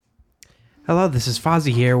Hello, this is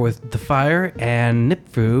Fozzie here with The Fire and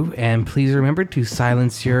Nipfu, and please remember to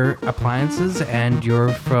silence your appliances and your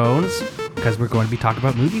phones because we're going to be talking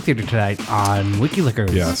about movie theater tonight on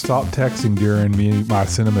WikiLickers. Yeah, stop texting during my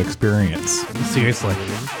cinema experience. Seriously.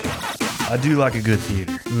 I do like a good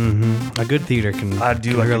theater. A good theater can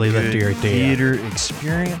really a lift good your day. theater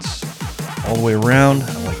experience all the way around.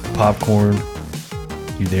 I like the popcorn.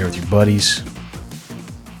 You're there with your buddies,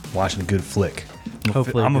 watching a good flick.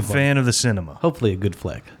 Hopefully I'm a good one. fan of the cinema. Hopefully a good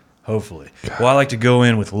flick. Hopefully. Well, I like to go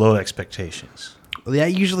in with low expectations. Well,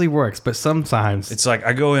 that usually works, but sometimes It's like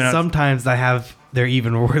I go in, they're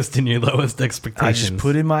even worse than your lowest I expectations. just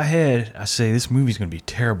put in my head, I say, this movie's going to be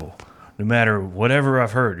terrible. No matter whatever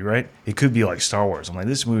I've heard, right? It could be like Star Wars. I'm like,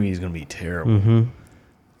 this movie is going to be terrible. Mm-hmm.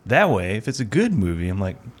 That way, if it's a good movie, I'm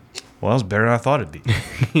like, well, it was better than I thought it'd be.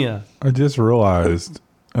 Yeah. I just realized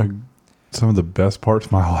some of the best parts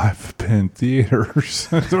of my life have been in theaters.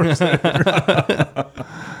 I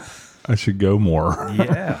should go more.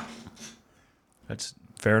 Yeah. That's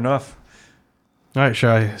fair enough. All right,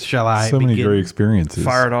 shall I So many begin? great experiences.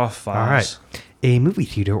 Fire it off, All Files. right. A movie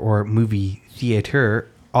theater or movie theater,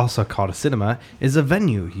 also called a cinema, is a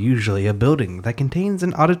venue, usually a building, that contains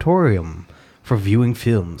an auditorium for viewing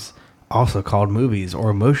films, also called movies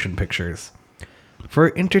or motion pictures.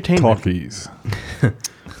 For entertainment, Talkies.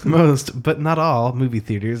 most, but not all, movie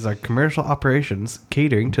theaters are commercial operations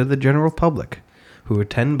catering to the general public, who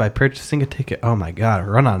attend by purchasing a ticket. Oh my god,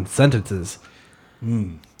 run-on sentences.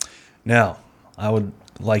 Now, I would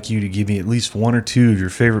like you to give me at least one or two of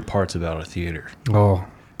your favorite parts about a theater. Oh,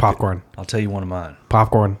 popcorn. I'll tell you one of mine.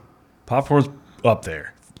 Popcorn. Popcorn's up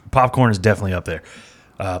there. Popcorn is definitely up there.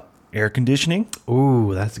 Air conditioning.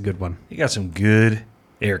 Ooh, that's a good one. You got some good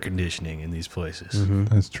air conditioning in these places.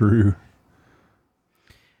 That's true.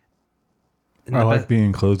 I like being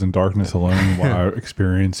enclosed in darkness alone while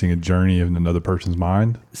experiencing a journey in another person's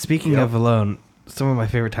mind. Speaking of alone, some of my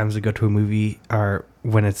favorite times to go to a movie are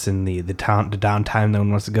when it's in the downtime. No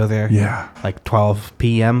one wants to go there. Yeah. Like 12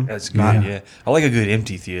 p.m. That's good, yeah. I like a good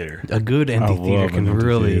empty theater. A good empty I theater love can an empty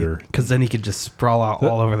really, theater. because then you could just sprawl out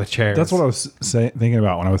all over the chairs. That's what I was thinking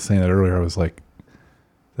about when I was saying that earlier. I was like,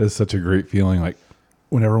 that's such a great feeling. Like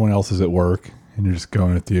when everyone else is at work and you're just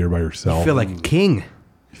going to theater by yourself. I feel like a king.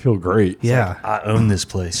 You feel great. Yeah, I own this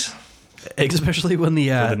place especially when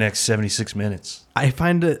for the next 76 minutes. I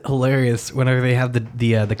find it hilarious whenever they have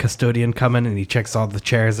the custodian come in and he checks all the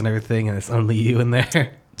chairs and everything, and it's only you in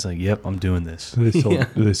there. It's like, yep, I'm doing this. Do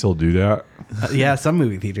they still do that? Yeah, some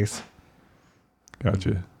movie theaters.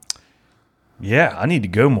 Gotcha. Yeah, I need to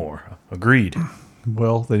go more. Agreed.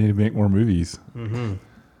 Well, they need to make more movies.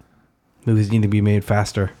 Movies need to be made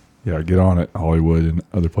faster. Yeah, get on it, Hollywood and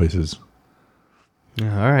other places. All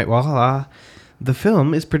right. Well, the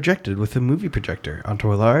film is projected with a movie projector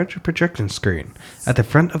onto a large projection screen at the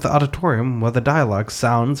front of the auditorium, while the dialogue,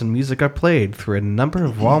 sounds, and music are played through a number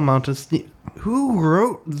of wall-mounted. Who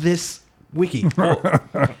wrote this wiki?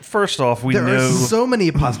 First off, we There know are so many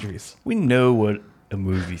apostrophes. we know what a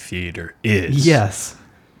movie theater is. Yes.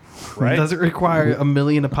 right. Does it require a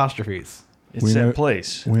million apostrophes? It's We that know-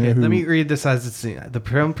 place. We know Okay, who- let me read this as it's the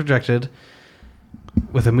film projected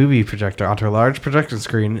with a movie projector onto a large projection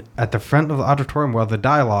screen at the front of the auditorium, while the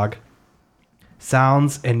dialogue,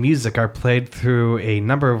 sounds, and music are played through a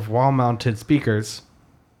number of wall-mounted speakers.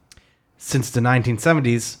 Since the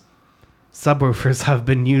 1970s, subwoofers have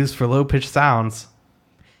been used for low-pitched sounds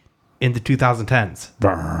in the 2010s.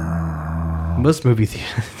 Most movie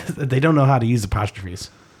theaters, they don't know how to use apostrophes.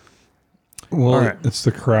 Well, All right. it's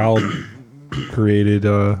the crowd created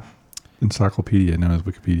encyclopedia known as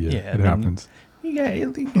Wikipedia. Yeah, I it mean- happens. Yeah,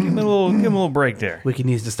 give him a little break there. Wiki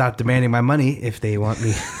needs to stop demanding my money if they want me.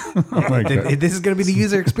 Like that. This is going to be the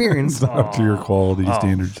user experience. Up to your quality Oh.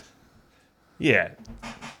 standards. Yeah.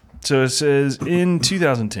 So it says in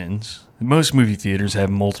 2010s, most movie theaters have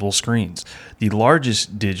multiple screens. The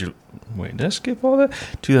largest digital. Wait, did I skip all that?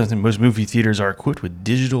 2010. Most movie theaters are equipped with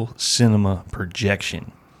digital cinema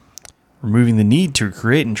projection, removing the need to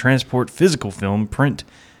create and transport physical film print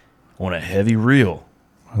on a heavy reel.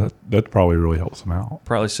 Well, that probably really helps them out.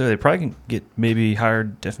 Probably so. They probably can get maybe higher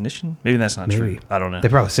definition. Maybe that's not Maybe. true. I don't know. They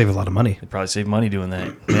probably save a lot of money. They probably save money doing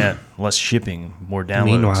that. Yeah, less shipping, more downloads.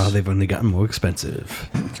 Meanwhile, they've only gotten more expensive.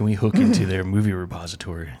 Can we hook into their movie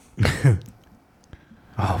repository?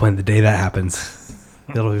 Oh, when the day that happens,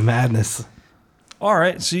 it'll be madness. All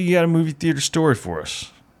right, so you got a movie theater story for us.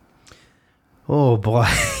 Oh, boy.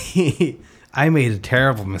 I made a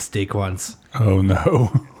terrible mistake once. Oh,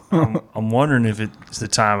 no. I'm wondering if it's the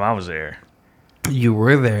time I was there. You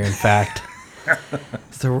were there, in fact.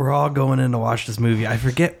 So we're all going in to watch this movie. I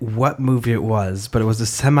forget what movie it was, but it was a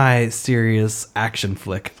semi-serious action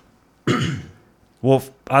flick. Well,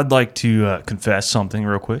 I'd like to confess something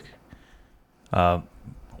real quick.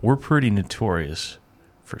 We're pretty notorious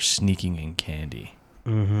for sneaking in candy.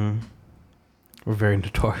 Mm-hmm. We're very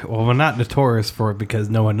notorious. Well, we're not notorious for it because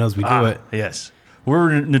no one knows we do it. Yes.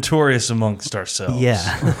 We're notorious amongst ourselves. Yeah.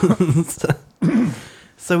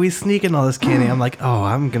 So we sneak in all this candy. I'm like, oh,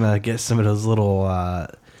 I'm going to get some of those little,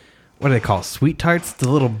 what do they call, sweet tarts? The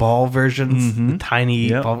little ball versions, the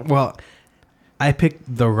tiny ball. Well, I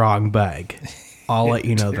picked the wrong bag. I'll let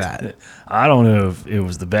you know that. I don't know if it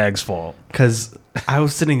was the bag's fault. Because I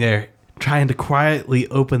was sitting there trying to quietly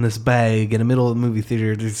open this bag in the middle of the movie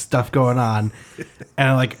theater. There's stuff going on. And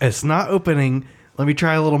I'm like, it's not opening. Let me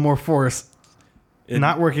try a little more force.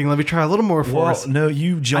 Not working. Let me try a little more force. Well, no,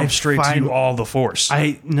 you jumped straight to all the force.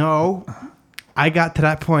 I got to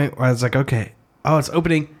that point where I was like, okay, oh, it's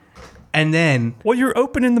opening. And then... Well, you're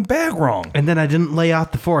opening the bag wrong. And then I didn't lay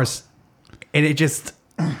out the force. And it just...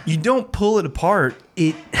 You don't pull it apart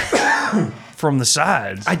from the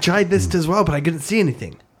sides. I tried this as well, but I couldn't see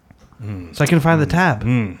anything. So I couldn't find the tab.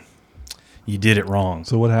 You did it wrong.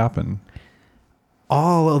 So what happened?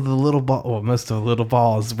 All of the little most of the little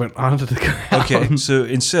balls went onto the ground. Okay, so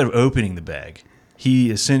instead of opening the bag,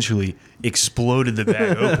 he essentially exploded the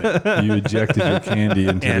bag open. You ejected your candy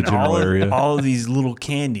into the general area. All of these little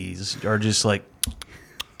candies are just like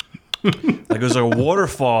it was a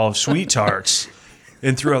waterfall of sweet tarts.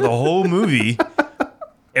 And throughout the whole movie,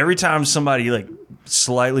 every time somebody like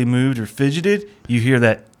slightly moved or fidgeted, you hear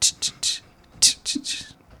that.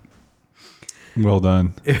 Well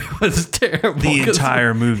done. It was terrible. The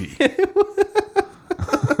entire movie.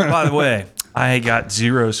 By the way, I got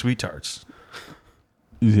 0 sweet tarts.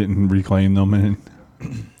 You didn't reclaim them, and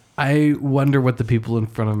I wonder what the people in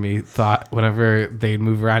front of me thought whenever they'd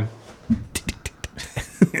move around.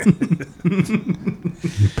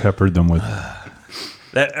 you peppered them with.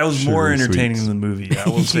 That was more Sugary entertaining sweets. than the movie. I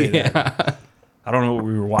will say that. I don't know what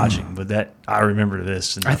we were watching, but that I remember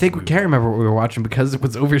this. I think we can't remember what we were watching because it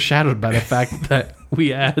was overshadowed by the fact that we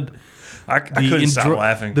had I couldn't stop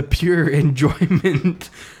laughing. the pure enjoyment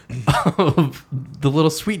of the little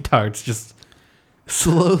sweet tarts just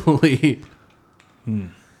slowly.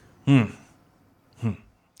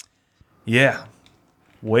 Yeah.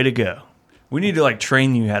 Way to go. We need to like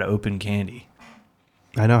train you how to open candy.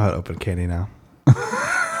 I know how to open candy now.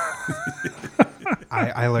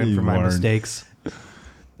 I learned from my mistakes.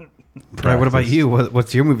 Right, what about you?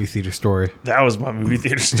 What's your movie theater story? That was my movie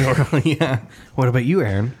theater story. Yeah. What about you,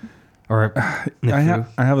 Aaron? Or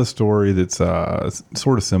I have a story that's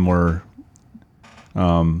sort of similar.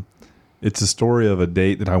 It's a story of a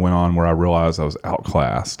date that I went on where I realized I was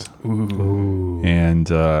outclassed. Ooh. And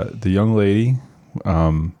the young lady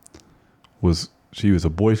was a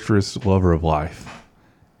boisterous lover of life,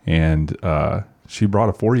 and she brought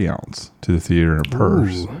a 40-ounce to the theater in her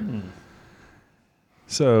purse. Ooh.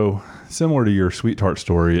 So, similar to your sweet tart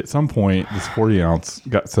story, at some point, this 40-ounce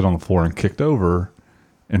got set on the floor and kicked over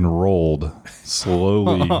and rolled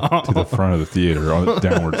slowly to the front of the theater on a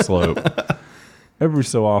downward slope. Every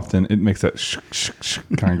so often, it makes that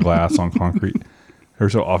kind of glass on concrete.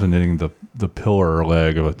 Every so often, hitting the pillar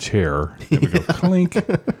leg of a chair, it would go clink. And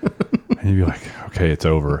you'd be like, okay, it's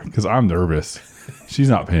over. Because I'm nervous. She's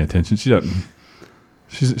not paying attention. She doesn't.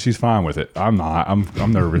 She's fine with it. I'm not.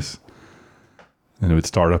 I'm nervous. And it would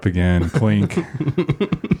start up again, clink.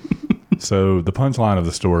 So the punchline of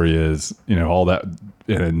the story is, all that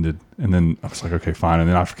ended. And then I was like, okay, fine. And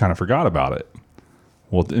then I kind of forgot about it.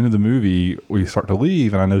 Well, at the end of the movie, we start to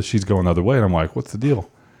leave, and I know she's going the other way. And I'm like, what's the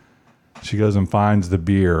deal? She goes and finds the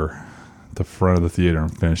beer at the front of the theater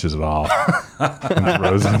and finishes it off and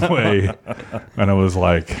throws it away. And I was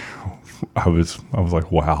like,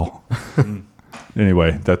 wow.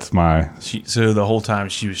 Anyway, that's my... So the whole time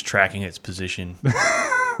she was tracking its position.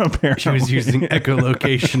 Apparently. She was using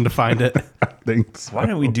echolocation to find it. I think so. Why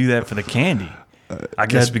didn't we do that for the candy? I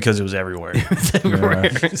guess because it was everywhere. It's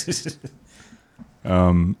everywhere.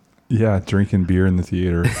 Yeah, drinking beer in the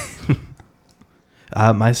theater.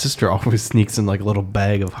 My sister always sneaks in like a little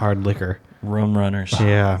bag of hard liquor. Rum runners.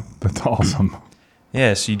 Yeah. That's awesome.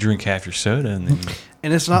 Yeah, so you drink half your soda and then...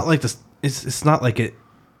 And it's not like this. It's not like it.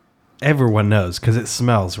 Everyone knows because it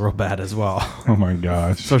smells real bad as well. Oh my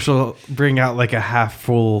gosh. So she'll bring out like a half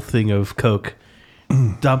full thing of Coke,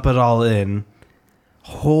 dump it all in,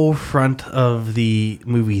 whole front of the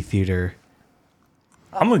movie theater.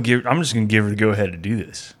 I'm just gonna give her the go ahead to do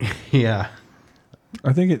this. Yeah.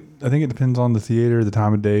 I think it depends on the theater, the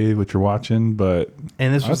time of day, what you're watching, but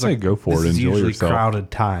And this I'd was say go for this it. is Enjoy usually yourself.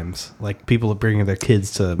 crowded times. Like people are bringing their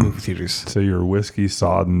kids to movie theaters. So your whiskey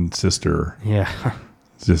sodden sister Yeah.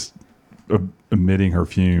 just emitting her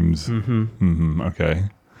fumes. Mm-hmm. Okay.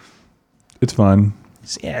 It's fun.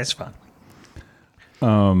 Yeah, it's fun.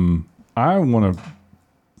 I want to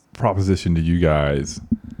proposition to you guys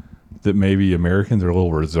that maybe Americans are a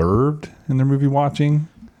little reserved in their movie watching.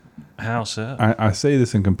 How so? I say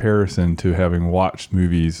this in comparison to having watched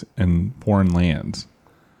movies in foreign lands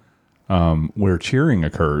where cheering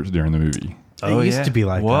occurs during the movie. It used to be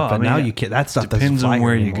like that, but now you can't. That stuff depends doesn't on fly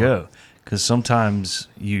where anymore. you go. Because sometimes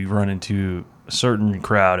you run into a certain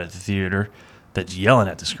crowd at the theater that's yelling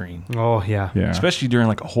at the screen, Oh yeah. Yeah. especially during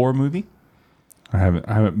like a horror movie. I haven't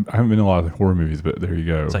been in a lot of horror movies, but there you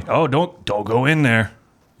go. It's like, oh, don't go in there.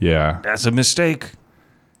 Yeah. That's a mistake.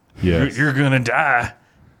 Yes. You're gonna die.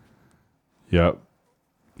 Yep.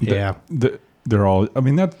 Yeah. They're all. I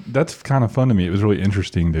mean that's kind of fun to me. It was really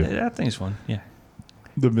interesting to That thing's fun. Yeah.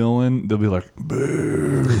 the villain. They'll be like,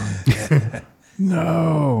 "Boo,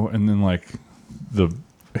 no," and then like the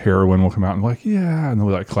heroine will come out and be like, "Yeah," and they'll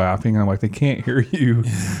be like clapping. And I'm like, they can't hear you.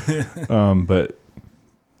 But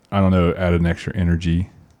I don't know. Add an extra energy.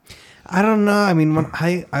 I don't know. I mean, when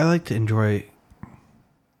I like to enjoy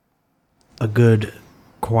a good,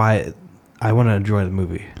 quiet. I want to enjoy the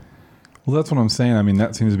movie. Well, that's what I'm saying. I mean,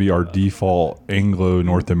 that seems to be our default Anglo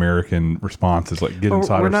North American response. Is like get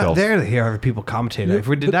inside We're not ourselves. there to hear other people commentate. If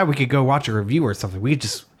we did that, we could go watch a review or something. We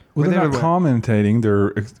just Well, we're they're there not to- commentating.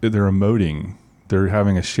 They're emoting. They're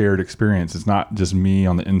having a shared experience. It's not just me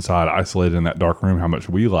on the inside, isolated in that dark room. How much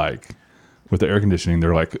we like with the air conditioning.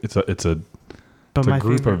 They're like it's a But it's a my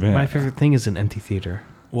group favorite, event. my favorite thing is an empty theater.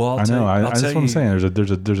 Well, I know. That's what I'm saying. There's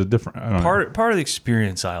a different I don't know. Part of the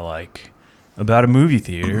experience I like about a movie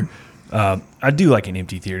theater, I do like an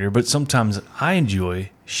empty theater, but sometimes I enjoy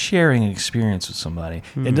sharing an experience with somebody.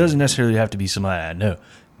 It doesn't necessarily have to be somebody I know.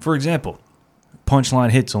 For example,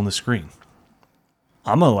 punchline hits on the screen.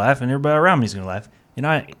 I'm going to laugh and everybody around me is going to laugh. And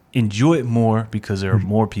I enjoy it more because there are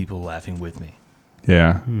more people laughing with me.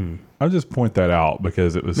 Yeah. I'll just point that out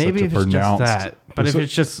because it was Maybe such if a it's just pronounced. that, but if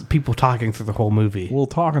it's just people talking through the whole movie, well,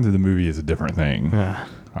 talking to the movie is a different thing. yeah,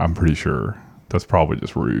 I'm pretty sure that's probably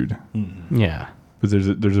just rude. yeah. But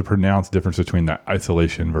there's a pronounced difference between that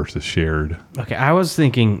isolation versus shared. Okay, I was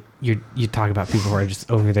thinking you talk about people who are just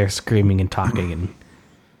over there screaming and talking and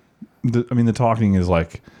The talking is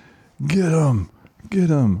like, get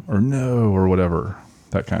them, or no, or whatever,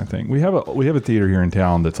 that kind of thing. We have a theater here in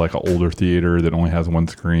town that's like an older theater that only has one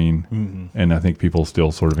screen, and I think people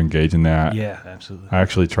still sort of engage in that. Yeah, absolutely. I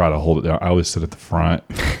actually try to hold it down. I always sit at the front,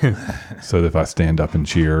 so that if I stand up and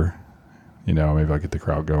cheer, maybe I get the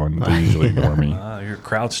crowd going. They usually ignore me. You're a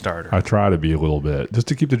crowd starter. I try to be a little bit just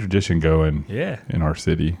to keep the tradition going. Yeah. In our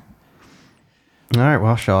city. all right.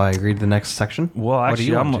 Well, shall I read the next section? Well, What do actually,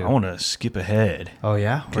 you I want to? want to skip ahead. Oh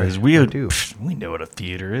yeah, Because Where to? we know what a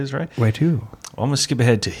theater is, right? Where to? I'm going to skip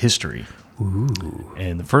ahead to history. Ooh.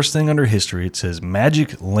 And the first thing under history, it says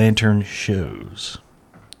magic lantern shows.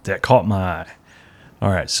 That caught my eye. All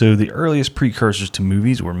right, so the earliest precursors to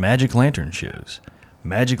movies were magic lantern shows.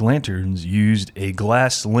 Magic lanterns used a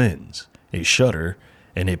glass lens, a shutter,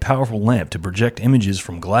 and a powerful lamp to project images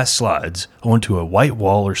from glass slides onto a white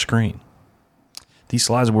wall or screen. These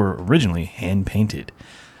slides were originally hand painted.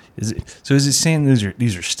 Is it saying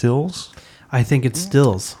these are stills? I think it's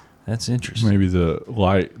stills. That's interesting. Maybe the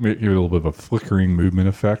light, maybe a little bit of a flickering movement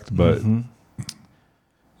effect, but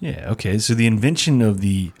Yeah. Okay. So the invention of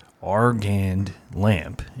the Argand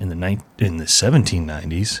lamp in the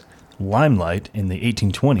 1790s, limelight in the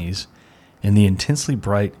 1820s, and the intensely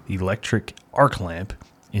bright electric arc lamp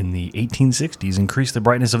in the 1860s increased the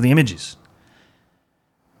brightness of the images.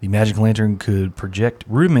 The magic lantern could project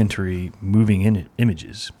rudimentary moving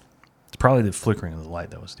images. It's probably the flickering of the light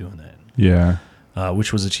that was doing that. yeah.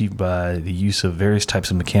 Which was achieved by the use of various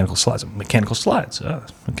types of mechanical slides. Mechanical slides.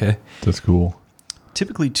 Okay. That's cool.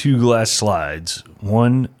 Typically two glass slides,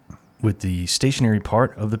 one with the stationary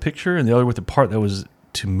part of the picture and the other with the part that was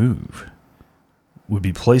to move, would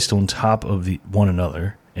be placed on top of one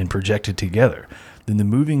another and projected together. Then the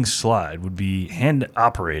moving slide would be hand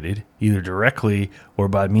operated either directly or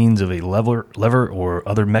by means of a lever or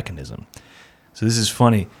other mechanism. So this is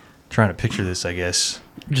funny, trying to picture this, I guess.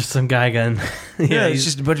 Just some guy gun. Yeah, it's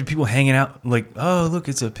just a bunch of people hanging out like, oh, look,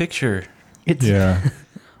 it's a picture. It's Yeah.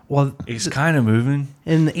 well, It's kind of moving.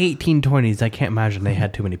 in the 1820s, I can't imagine they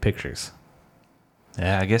had too many pictures.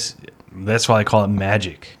 Yeah, I guess that's why I call it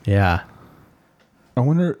magic. Yeah. I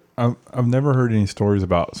wonder. I've never heard any stories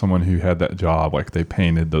about someone who had that job. Like they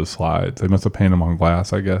painted those slides. They must have painted them on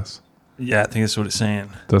glass, I guess. Yeah, I think that's what it's saying.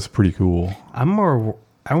 That's pretty cool. I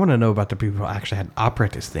want to know about the people who actually had to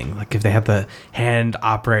operate this thing. Like if they have the hand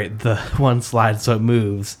operate the one slide so it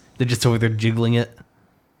moves, they're just over there jiggling it.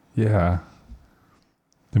 Yeah.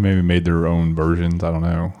 They maybe made their own versions. I don't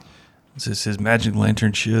know. So it says Magic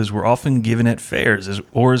Lantern shows were often given at fairs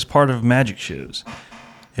or as part of magic shows.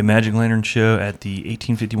 A Magic Lantern show at the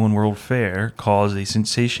 1851 World Fair caused a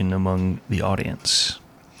sensation among the audience.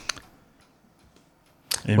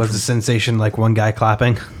 And Was the sensation like one guy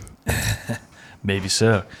clapping? maybe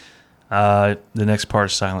so. The next part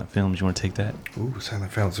is silent films. You want to take that? Ooh,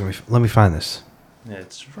 silent films. Let me find this. Yeah,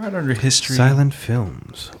 it's right under history. Silent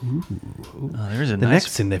films. Ooh. There's a The nice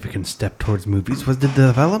next significant step towards movies was the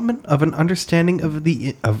development of an understanding of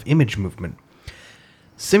image movement.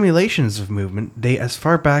 Simulations of movement date as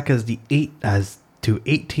far back as to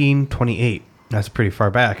 1828. That's pretty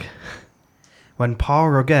far back. When Paul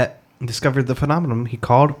Roget discovered the phenomenon he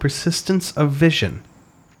called persistence of vision.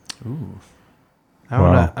 Ooh.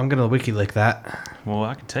 I'm gonna WikiLink that. Well,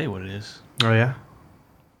 I can tell you what it is. Oh yeah.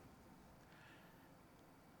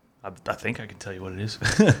 I think I can tell you what it is.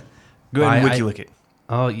 Go ahead and WikiLink it.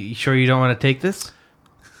 Oh, you sure you don't want to take this?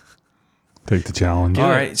 Take the challenge. All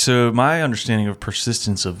right. So my understanding of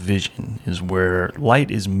persistence of vision is where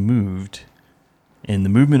light is moved, and the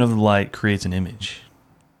movement of the light creates an image.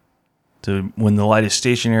 So when the light is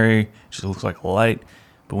stationary, it just looks like a light,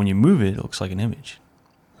 but when you move it, it looks like an image.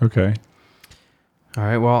 Okay. All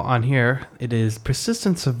right. Well, on here it is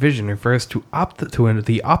persistence of vision refers to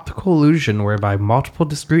the optical illusion whereby multiple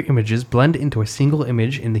discrete images blend into a single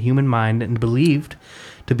image in the human mind and believed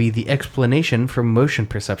to be the explanation for motion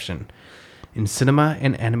perception in cinema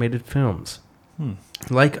and animated films.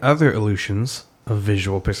 Like other illusions of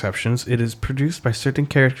visual perceptions, it is produced by certain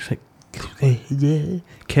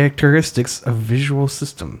characteristics of visual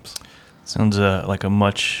systems. Sounds like a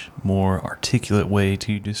much more articulate way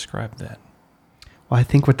to describe that. Well, I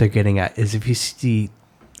think what they're getting at is if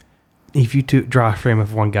you draw a frame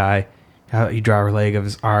of one guy, how you draw a leg of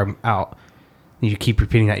his arm out, and you keep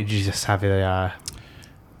repeating that, you just have it.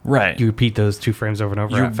 Right. You repeat those two frames over and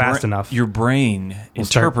over fast enough. Your brain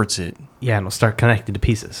interprets it. Yeah, and it'll start connecting to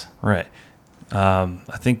pieces. Right.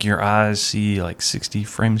 I think your eyes see like 60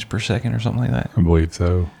 frames per second or something like that. I believe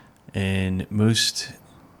so. And most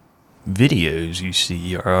videos you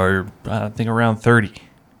see are, I think, around 30.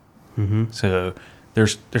 Mm-hmm. So they're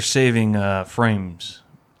saving frames,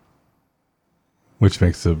 Which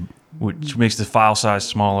makes the file size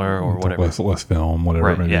smaller or whatever. less film, whatever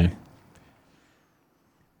it may yeah. be.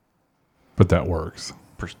 But that works.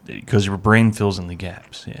 Because your brain fills in the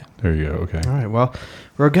gaps. Yeah. There you go. Okay. All right. Well,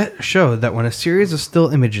 Roget showed that when a series of still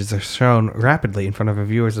images are shown rapidly in front of a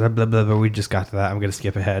viewer's blah, blah, blah, we just got to that. I'm going to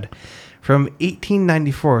skip ahead. From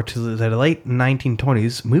 1894 to the late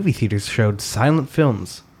 1920s, movie theaters showed silent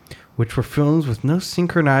films, which were films with no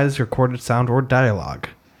synchronized recorded sound or dialogue.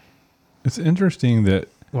 It's interesting that...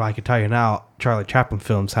 Well, I can tell you now, Charlie Chaplin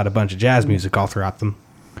films had a bunch of jazz music all throughout them.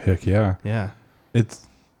 Heck yeah. Yeah.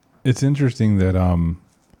 It's interesting that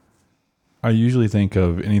I usually think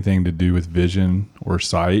of anything to do with vision or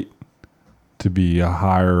sight to be a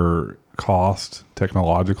higher cost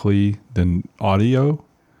technologically than audio.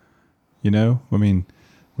 You know? I mean,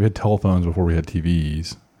 we had telephones before we had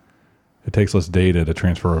TVs. It takes less data to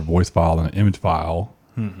transfer a voice file than an image file.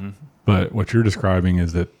 Mm-hmm. But what you're describing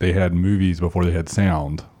is that they had movies before they had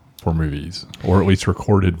sound for movies, or at least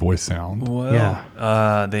recorded voice sound. Well,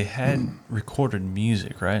 Yeah. They had recorded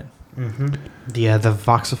music, right? Mm-hmm. The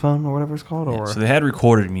voxophone or whatever it's called? Yeah, or so they had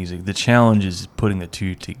recorded music. The challenge is putting the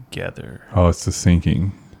two together. Oh, it's the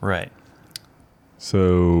syncing. Right.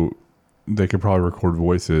 So they could probably record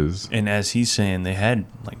voices. And as he's saying, they had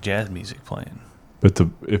like jazz music playing. But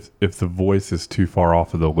if the voice is too far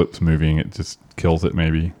off of the lips moving, it just kills it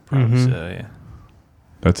maybe. Probably Mhm. so, yeah.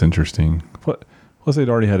 That's interesting. Plus, they'd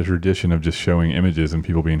already had a tradition of just showing images and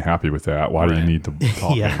people being happy with that. Why do you Right. need to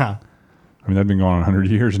talk? yeah. I mean, that'd been going on 100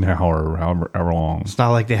 years now or however long. It's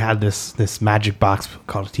not like they had this magic box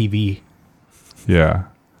called a TV. Yeah.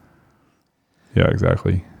 Yeah,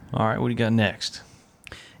 exactly. All right, what do you got next?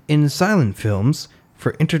 In silent films,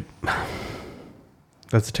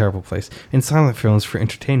 That's a terrible place. In silent films for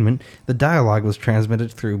entertainment, the dialogue was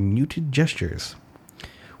transmitted through muted gestures,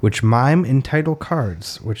 which mime in title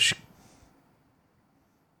cards,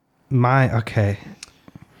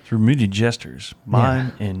 Through muted gestures,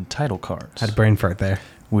 mime, and title cards, Had a brain fart there.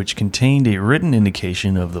 which contained a written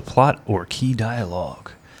indication of the plot or key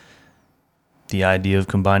dialogue. The idea of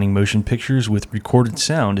combining motion pictures with recorded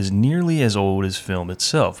sound is nearly as old as film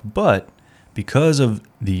itself, but because of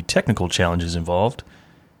the technical challenges involved,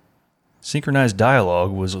 synchronized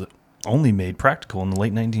dialogue was only made practical in the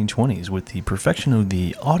late 1920s with the perfection of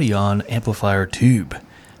the Audion amplifier tube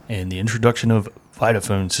and the introduction of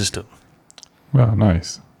Vitaphone system. Wow,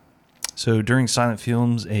 nice. So during silent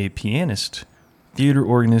films, a pianist, theater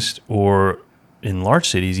organist, or in large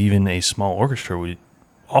cities, even a small orchestra would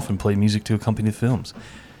often play music to accompany the films.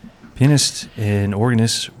 Pianists and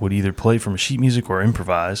organists would either play from sheet music or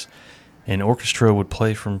improvise, and orchestra would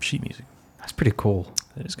play from sheet music. That's pretty cool.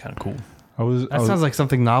 That is kind of cool. That sounds like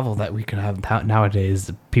something novel that we could have nowadays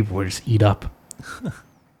that people would just eat up.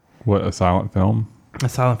 What, a silent film? A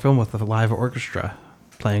silent film with a live orchestra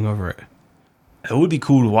playing over it. It would be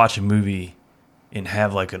cool to watch a movie and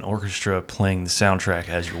have like an orchestra playing the soundtrack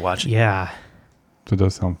as you're watching. Yeah. It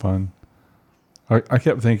does sound fun. I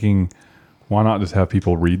kept thinking, why not just have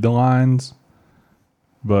people read the lines?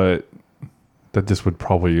 But that just would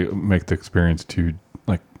probably make the experience too,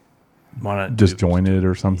 like, Why not disjointed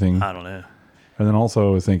or something. I don't know. And then also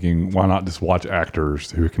I was thinking, why not just watch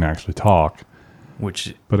actors who can actually talk?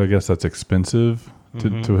 Which, But I guess that's expensive to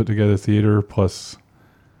put together theater. Plus,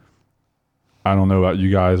 I don't know about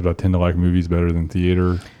you guys, but I tend to like movies better than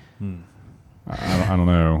theater. I don't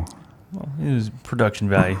know. well, it was production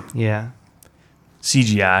value. Yeah.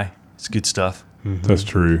 CGI, it's good stuff. That's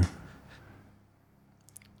true.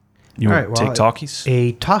 You All want right, to well, take talkies?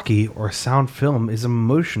 A talkie or sound film is a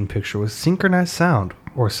motion picture with synchronized sound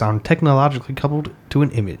or sound technologically coupled to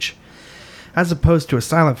an image. As opposed to a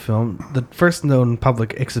silent film, the first known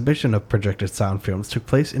public exhibition of projected sound films took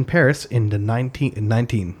place in Paris in the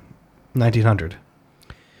 1900.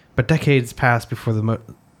 But decades passed before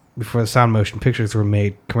the sound motion pictures were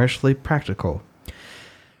made commercially practical.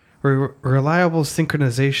 Reliable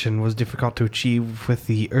synchronization was difficult to achieve with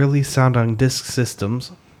the early sound on disc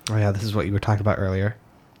systems. Oh yeah, this is what you were talking about earlier.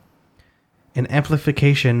 And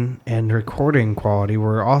amplification and recording quality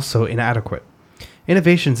were also inadequate.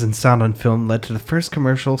 Innovations in sound on film led to the first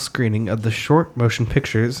commercial screening of the short motion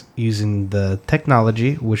pictures using the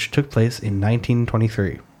technology, which took place in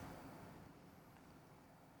 1923.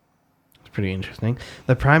 It's pretty interesting.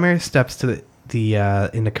 The primary steps to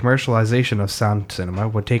in the commercialization of sound cinema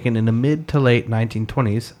were taken in the mid to late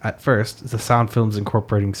 1920s. At first, the sound films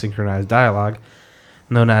incorporating synchronized dialogue,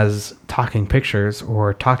 known as talking pictures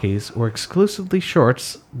or talkies, were exclusively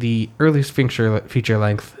shorts. The earliest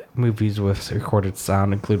feature-length movies with recorded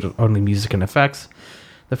sound included only music and effects.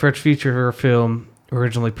 The first feature film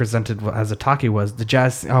originally presented as a talkie was The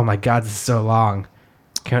Jazz... Oh my god, this is so long.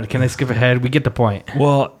 Can I skip ahead? We get the point.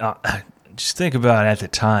 Well, just think about it at the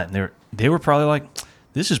time. They were probably like,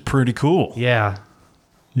 this is pretty cool. Yeah.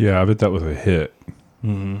 Yeah, I bet that was a hit.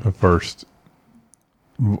 The first,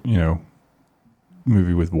 movie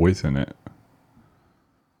with voice in it.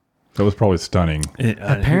 That was probably stunning.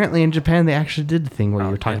 Apparently in Japan they actually did the thing where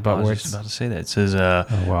you were talking about I where was it's... just about to say that. It says,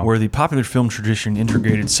 wow. where the popular film tradition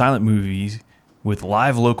integrated silent movies with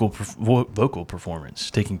live vocal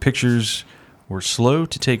performance. Taking pictures were slow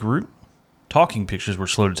to take root. Talking pictures were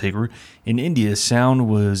slow to take root. In India, sound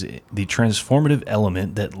was the transformative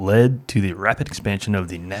element that led to the rapid expansion of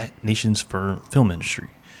the nation's film industry.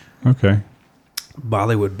 Okay.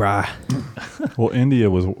 Bollywood, brah. Well, India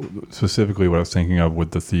was specifically what I was thinking of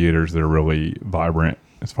with the theaters that are really vibrant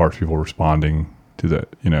as far as people responding to the,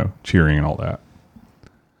 cheering and all that.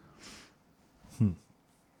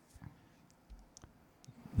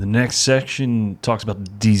 The next section talks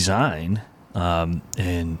about design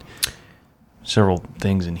and several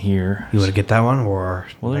things in here. You want to get that one or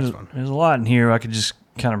Well, the next one? there's a lot in here. I could just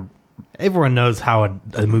kind of... Everyone knows how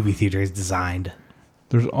a movie theater is designed.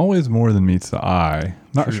 There's always more than meets the eye.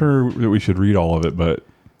 Not sure that we should read all of it, but...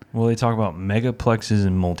 Well, they talk about megaplexes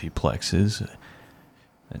and multiplexes.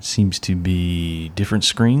 That seems to be different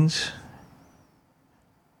screens.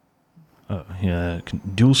 Oh, yeah,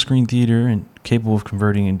 dual screen theater and capable of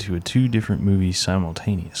converting into two different movies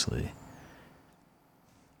simultaneously.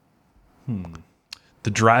 The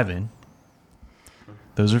drive-in.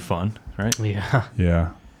 Those are fun, right? Yeah.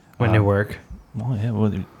 Yeah. When they work. Well, yeah.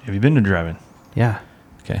 Well, have you been to drive-in? Yeah.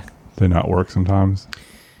 Okay. They not work sometimes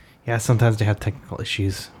Yeah, sometimes they have technical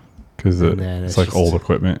issues. because And then it's it's like just- old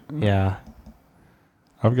equipment. Yeah.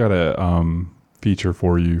 I've got a feature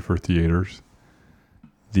for you for theaters.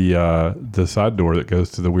 The side door that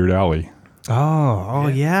goes to the Weird Alley. Oh,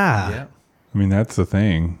 yeah. I mean, that's the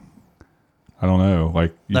thing. I don't know.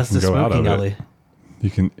 Like you That's can the go out of smoking it. alley.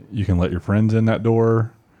 You can let your friends in that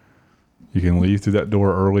door. You can leave through that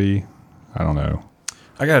door early. I don't know.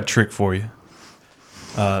 I got a trick for you.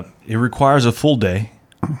 It requires a full day,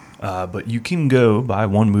 but you can go buy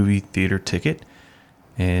one movie theater ticket,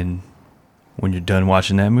 and when you're done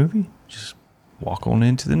watching that movie, just walk on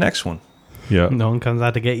into the next one. Yeah. No one comes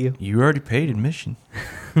out to get you. You already paid admission.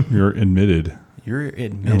 You're admitted. You're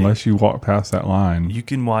admitted. Unless you walk past that line, You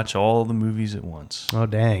can watch all the movies at once. Oh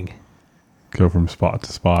dang! go from spot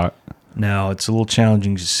to spot. Now, it's a little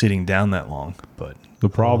challenging just sitting down that long, but The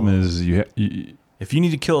problem is you if you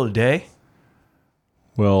need to kill a day,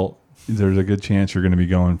 well, there's a good chance you're going to be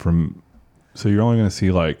going from, so you're only going to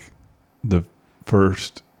see like the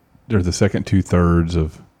first or the second 2/3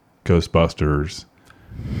 of Ghostbusters.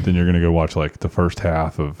 Then you're going to go watch like the first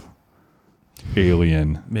half of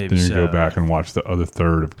Alien. Maybe then you go so. back and watch the other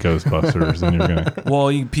third of Ghostbusters. Then you're going to,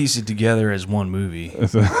 well, you can piece it together as one movie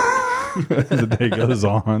as the day goes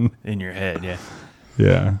on. in your head, yeah.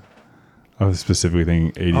 Yeah. I was specifically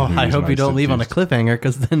thinking 80s Oh, movies. I hope when you don't said leave on a Tuesday. cliffhanger,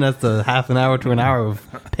 because then that's a half an hour to an hour of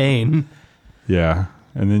pain. Yeah.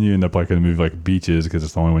 And then you end up like in a movie like Beaches because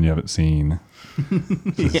it's the only one you haven't seen.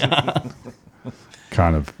 Yeah.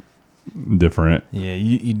 Kind of different. Yeah,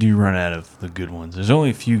 you do run out of the good ones. There's only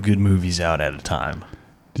a few good movies out at a time.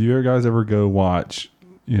 Do you guys ever go watch,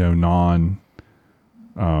 non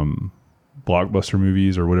blockbuster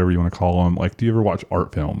movies or whatever you want to call them? Like, do you ever watch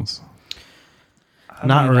art films?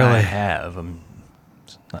 Not I really. have.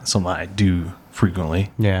 It's not something I do frequently.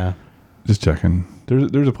 Yeah. Just checking.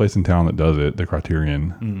 There's a place in town that does it, the Criterion.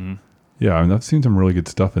 Mm-hmm. Yeah, I mean, I've seen some really good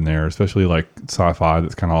stuff in there, especially like sci-fi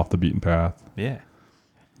that's kind of off the beaten path. Yeah,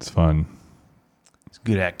 It's fun. it's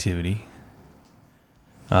good activity.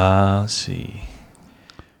 Let's see.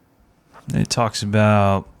 It talks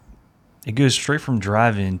about, it goes straight from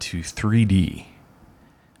drive-in to 3D.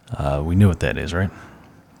 We know what that is, right?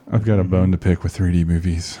 I've got a bone to pick with 3D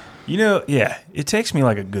movies. Yeah, it takes me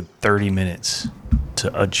like a good 30 minutes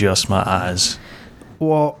to adjust my eyes.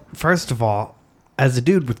 Well, first of all, as a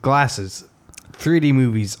dude with glasses, 3D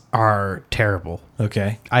movies are terrible.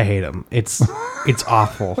 Okay. I hate them. It's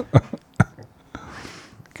awful.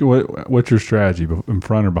 What's your strategy, in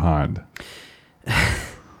front or behind?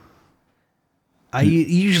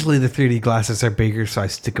 Usually the 3D glasses are bigger, so I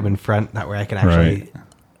stick them in front. That way I can actually. Right.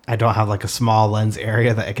 I don't have like a small lens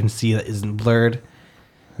area that I can see that isn't blurred.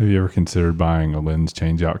 Have you ever considered buying a lens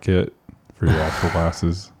change-out kit for your actual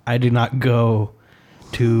glasses? I do not go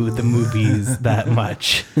to the movies that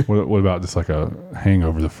much. What about just like a hang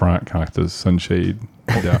over the front, kind of like those sunshade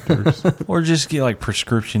adapters? Or just get like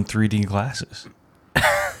prescription 3D glasses.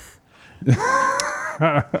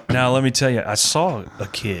 Now, let me tell you, I saw a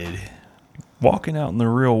kid walking out in the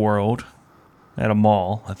real world at a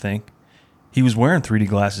mall, I think. He was wearing 3D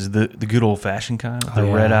glasses, the good old-fashioned kind, the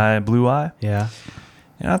yeah. red eye, blue eye. Yeah.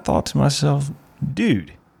 And I thought to myself,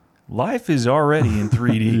 dude, life is already in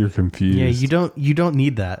 3D. You're confused. Yeah, you don't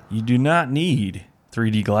need that. You do not need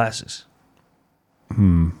 3D glasses.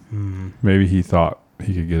 Maybe he thought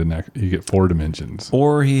he could get 4 dimensions,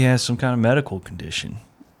 Or he has some kind of medical condition.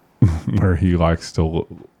 where he likes to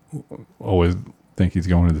always think he's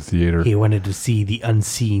going to the theater. He wanted to see the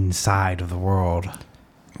unseen side of the world.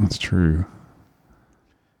 That's true.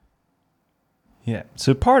 Yeah.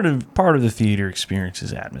 So part of the theater experience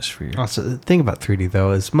is atmosphere. Also, the thing about 3D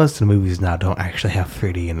though is most of the movies now don't actually have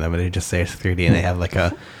 3D in them. They just say it's 3D, and they have like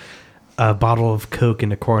a bottle of Coke in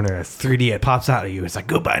the corner. It's 3D. It pops out at you. It's like,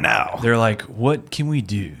 go buy now. They're like, what can we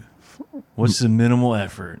do? What's the minimal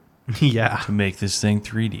effort Yeah. to make this thing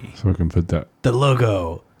 3D? So we can put that. The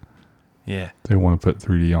logo. Yeah. They want to put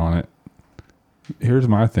 3D on it. Here's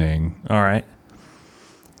my thing. All right.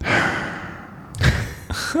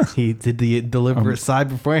 He did the deliberate side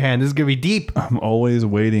beforehand. This is gonna be deep. I'm always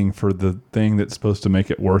waiting for the thing that's supposed to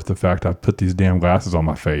make it worth the fact I put these damn glasses on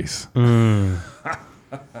my face. And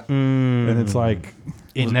it's like,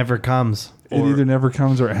 It never comes. it either never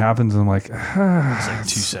comes or it happens. And I'm like, It's like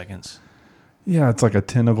 2 seconds. yeah, it's like a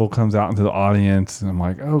tentacle comes out into the audience. And I'm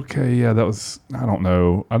like, okay, yeah, that was, I don't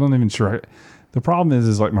know. I don't even sure. The problem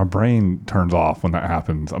is like my brain turns off when that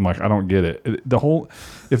happens. I'm like, I don't get it.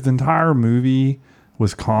 If the entire movie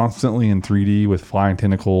was constantly in 3D with flying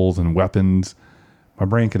tentacles and weapons, my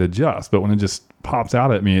brain could adjust. But when it just pops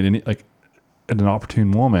out at me at an opportune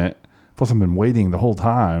moment, plus I've been waiting the whole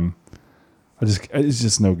time, it's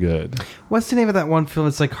just no good. What's the name of that one film?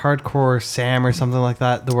 It's like Hardcore Sam or something like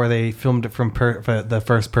that, where they filmed it from the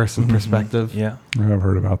first person perspective. Yeah. I've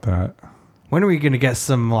heard about that. When are we gonna get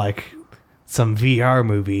some VR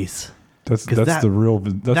movies? That's 'Cause the real.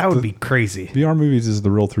 That would be crazy. VR movies is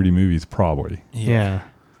the real 3D movies, probably. Yeah.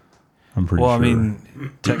 I'm pretty Well, sure. I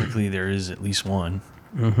mean, technically there is at least one.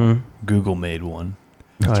 Mm-hmm. Google made one.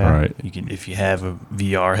 That's Oh, yeah. right. You can, if you have a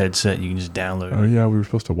VR headset, you can just download Oh it. yeah, we were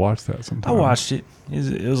supposed to watch that sometime. I watched it.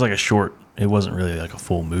 It was like a short. It wasn't really like a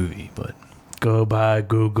full movie, but Go buy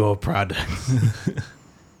Google products.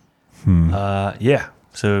 yeah.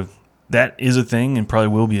 So that is a thing, and probably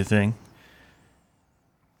will be a thing.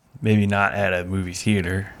 Maybe not at a movie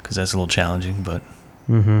theater because that's a little challenging, but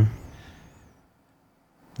Mm-hmm.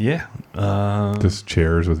 yeah. Just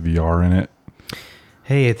chairs with VR in it.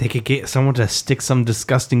 Hey, if they could get someone to stick some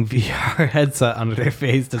disgusting VR headset under their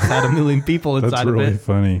face that's had a million people inside That's of really it.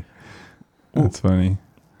 funny. That's funny.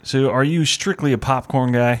 So are you strictly a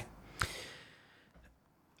popcorn guy?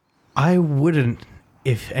 I wouldn't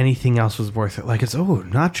if anything else was worth it. Like it's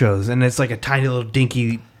nachos, and it's like a tiny little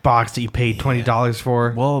dinky box that you paid $20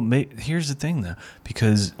 for. Well, here's the thing though,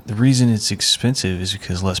 because the reason it's expensive is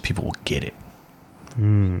because less people will get it.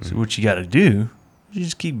 So what you got to do, you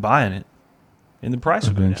just keep buying it, and the price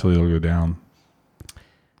will go down. Eventually, it'll go down.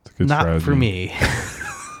 It's a good Not strategy. for me.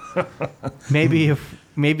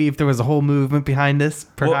 maybe if there was a whole movement behind this,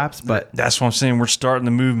 perhaps. Well, but that's what I'm saying. We're starting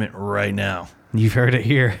the movement right now. you've heard it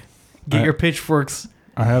here. Get I- your pitchforks.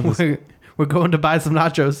 I have this. We're going to buy some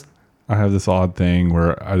nachos. I have this odd thing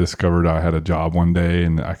where I discovered I had a job one day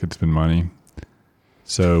and I could spend money.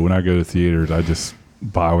 So when I go to theaters, I just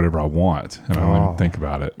buy whatever I want and I don't even think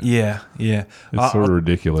about it. Yeah. It's sort of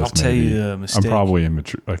ridiculous. I'll tell maybe. you the mistake. I'm probably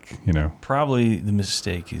immature. Probably the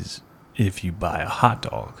mistake is if you buy a hot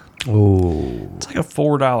dog. Oh, It's like a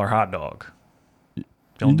 $4 hot dog.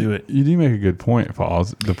 Don't do it. You do make a good point, Foz.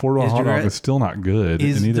 The $4 Is hot the dog re- is still not good,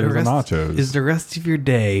 and neither is the nachos. Is the rest of your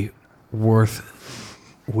day worth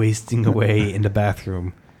wasting away in the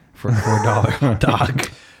bathroom for a $4 hot dog?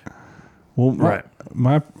 Well, Right.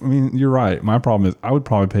 I mean, you're right. My problem is I would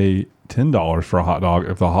probably pay $10 for a hot dog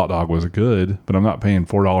if the hot dog was good, but I'm not paying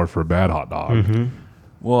 $4 for a bad hot dog. Mm-hmm.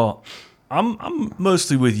 Well, I'm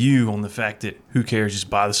mostly with you on the fact that who cares,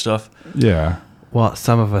 just buy the stuff. Yeah. Well,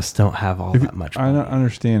 some of us don't have all that much I money.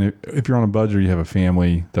 understand if you're on a budget or you have a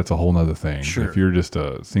family, that's a whole nother thing. Sure. If you're just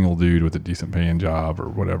a single dude with a decent paying job or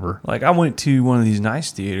whatever. Like I went to one of these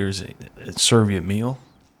nice theaters at serve you a meal.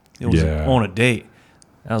 It was Yeah. on a date.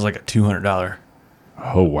 That was like a $200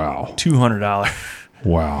 Oh, wow.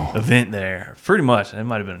 Wow. event there. Pretty much. It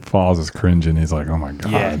might have been. Foz is cringing. He's like, oh my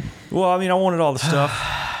God. Yeah. Well, I mean, I wanted all the stuff.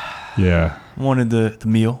 Yeah. I wanted the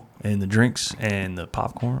meal and the drinks and the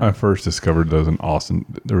popcorn. I first discovered those in Austin.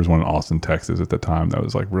 There was one in Austin, Texas at the time that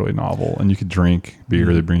was like really novel. And you could drink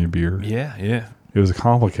beer. They bring you beer. Yeah. It was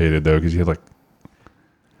complicated though because you had like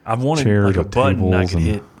I wanted chairs like a with button I tables could and-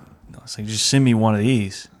 hit. I was like, just send me one of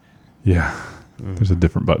these. Yeah. There's a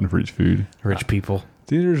different button for each food. Rich people.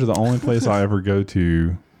 Theaters are the only place I ever go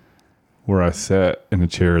to where I sit in a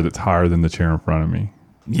chair that's higher than the chair in front of me.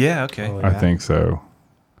 Yeah. Okay. Oh, I yeah. think so.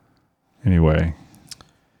 Anyway,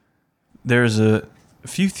 There's a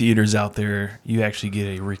few theaters out there. You actually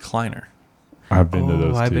get a recliner, I've been to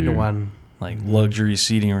those I've too. been to one. like luxury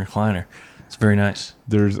seating recliner. It's very nice.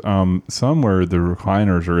 There's some where the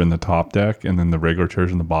recliners are in the top deck and then the regular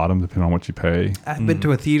chairs in the bottom, depending on what you pay. I've been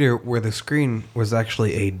to a theater where the screen was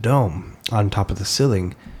actually a dome on top of the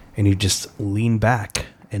ceiling, and you just lean back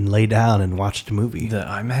and lay down and watch the movie. The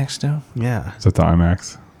IMAX dome. Yeah. Is that the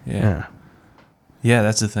IMAX? Yeah. Yeah,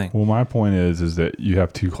 that's the thing. Well, my point is that you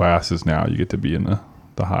have two classes now. You get to be in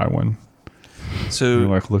the high one. You're So,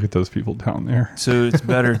 like, look at those people down there. so it's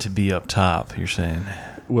better to be up top. You're saying.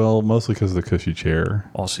 Well, mostly because of the cushy chair.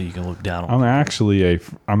 Also, you can look down. I'm actually a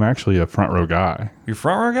front row guy. You're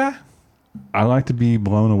front row guy. I like to be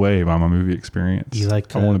blown away by my movie experience. You like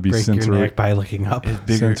to I want to be break your sensory. neck by looking up. It's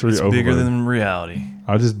bigger. Sensory It's bigger overload. than reality.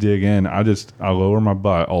 I just dig in. I lower my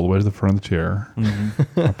butt all the way to the front of the chair.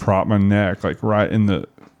 I prop my neck like right in the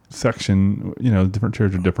section. You know, different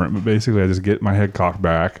chairs are different, but basically I just get my head cocked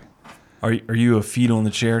back. Are you a feet on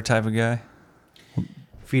the chair type of guy?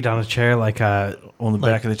 Feet on a chair like a On the Like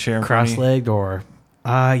back of the chair, in front of you? cross-legged or...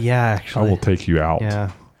 yeah, actually. I will take you out.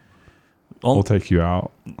 Yeah. I'll take you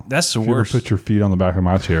out. That's the If you ever worst. put your feet on the back of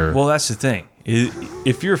my chair, Well, that's the thing.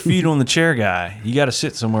 If you're a feet on the chair guy, you got to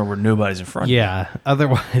sit somewhere where nobody's in front. of you. Yeah.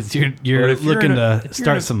 Otherwise, you're But if you're looking in a- to if you're in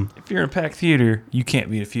start a- some... If you're in a packed theater, you can't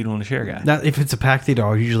be a feet on the chair guy. Not, if it's a packed theater,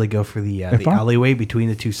 I'll usually go for the If I'm- alleyway between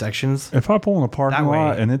the two sections. if I pull in a parking That way.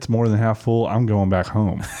 lot and it's more than half full, I'm going back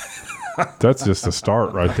home. That's just a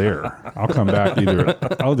start right there. I'll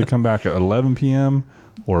either come back at 11 p.m.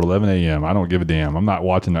 or 11 a.m. I don't give a damn. I'm not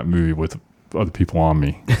watching that movie with other people on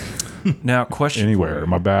me Now, question anywhere.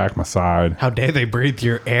 My back, my side. How dare they breathe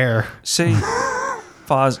your air? Say,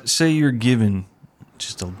 Foz, say you're given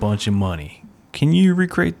just a bunch of money. Can you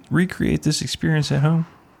recreate this experience at home?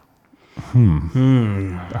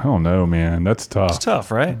 I don't know, man. That's tough. It's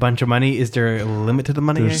tough, right? Bunch of money. Is there a limit to the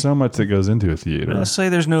money? There's so much that goes into a theater. Let's say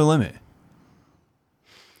there's no limit.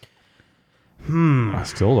 I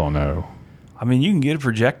still don't know. I mean, you can get a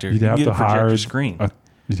projector. You'd you have can get to a projector hire screen.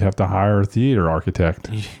 You'd have to hire a theater architect.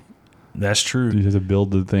 That's true. You'd have to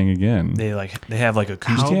build the thing again. They have like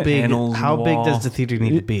acoustic How big? panels. How in the big wall. does the theater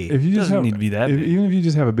need to be? If you just Doesn't have, need to be that big. Even if you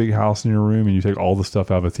just have a big house in your room and you take all the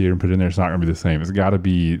stuff out of a theater and put it in there, it's not going to be the same. It's got to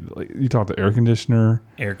be like you talk the air conditioner,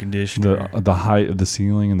 Air conditioner. the height of the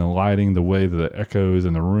ceiling and the lighting, the way that it echoes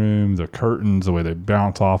in the room, the curtains, the way they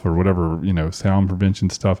bounce off or whatever, sound prevention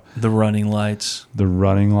stuff, The running lights. the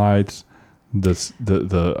running lights,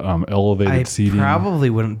 the elevated I seating. probably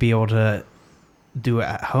wouldn't be able to do it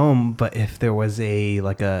at home, but if there was a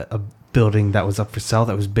building that was up for sale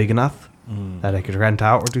that was big enough that I could rent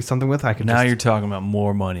out or do something with, I could. Now just, you're talking about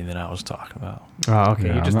more money than I was talking about. Oh, okay.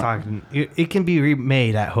 Yeah, You're just I'm not- talking. It can be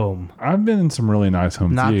remade at home, I've been in some really nice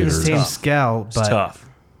home not the theaters. same Tough. scale, It's but tough.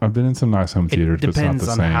 I've been in some nice home it theaters, but it's not depends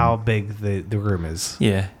the on same. how big the room is.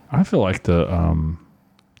 Yeah. I feel like the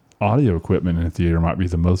audio equipment in a theater might be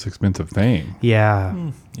the most expensive thing. Yeah.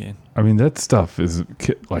 Yeah. I mean, that stuff is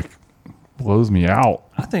blows me out.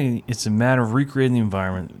 I think it's a matter of recreating the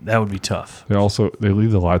environment. That would be tough. They leave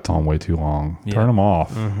the lights on way too long. Yeah. Turn them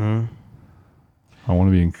off. Mm-hmm. I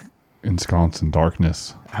want to be ensconced in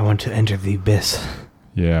darkness. I want to enter the abyss.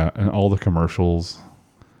 Yeah, and all the commercials.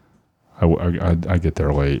 I get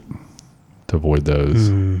there late to avoid those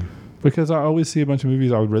because I always see a bunch of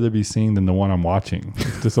movies I would rather be seeing than the one I'm watching.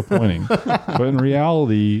 It's disappointing. But in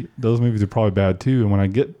reality, those movies are probably bad too. And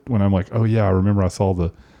when I'm like, oh yeah, I remember I saw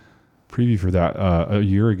the preview for that a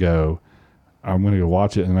year ago. I'm going to go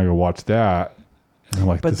watch it, and then I go watch that. And I'm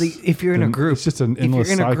like, But if you're in a group, it's just an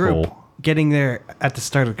endless if you're in a cycle. group, getting there at the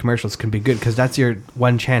start of the commercials can be good because that's your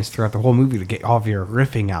one chance throughout the whole movie to get all of your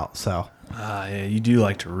riffing out. So Yeah, you do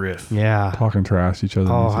like to riff. yeah. Talking trash to each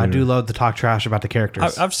other. Oh, in the I do theater. love to talk trash about the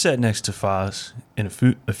characters. I've sat next to Foz in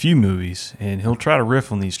a few movies, and he'll try to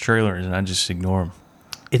riff on these trailers, and I just ignore him.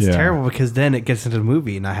 It's Yeah. terrible because then it gets into the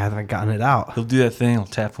movie and I haven't gotten it out. He'll do that thing. He'll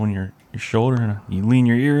tap on your shoulder, and you lean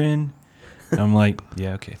your ear in. And I'm like,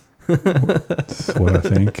 yeah, okay. That's what I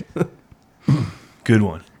think. Good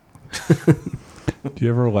one. Do you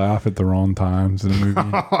ever laugh at the wrong times in a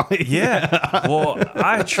movie? Yeah. Well,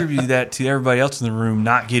 I attribute that to everybody else in the room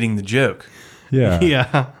not getting the joke. Yeah.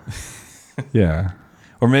 Yeah. Yeah.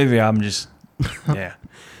 Or maybe I'm just, yeah.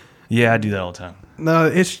 Yeah, I do that all the time. No,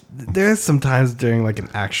 there's sometimes during like an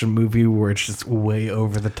action movie where it's just way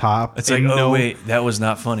over the top. It's like, and oh, wait, that was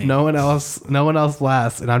not funny. no one else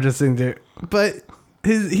laughs, and I'm just sitting there. But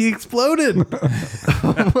he exploded.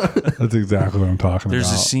 That's exactly what I'm talking There's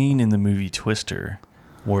about. a scene in the movie Twister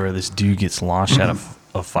where this dude gets launched out of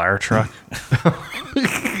a fire truck.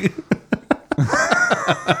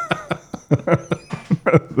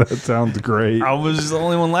 That sounds great. I was the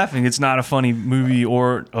only one laughing. It's not a funny movie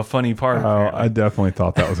or a funny part. Oh, I apparently. definitely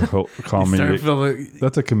thought that was a Start comedy. feeling-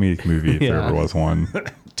 That's a comedic movie if there Yeah. ever was one.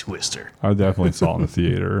 Twister. I definitely saw it in the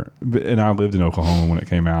theater. And I lived in Oklahoma when it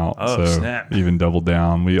came out. Oh, so snap. even doubled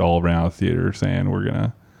down. We all ran out of the theater saying we're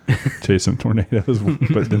going to chase some tornadoes,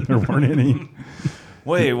 but then there weren't any.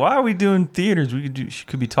 Wait, why are we doing theaters? She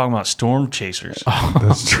could be talking about storm chasers.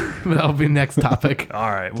 That's true. That'll be next topic. All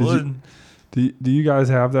right. Did Well, you- Do you guys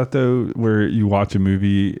have that though, where you watch a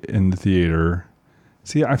movie in the theater?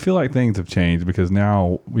 See, I feel like things have changed because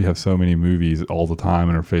now we have so many movies all the time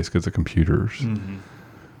in our face because of computers. mhm.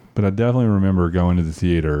 But I definitely remember going to the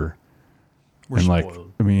theater We're and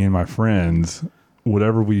spoiled. me and my friends,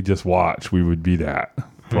 whatever we just watched, we would be that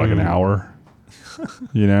for like an hour.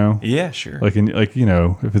 You know, Yeah, sure. like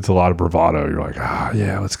if it's a lot of bravado, you're like,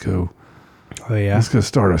 yeah, let's go. Oh yeah. Let's go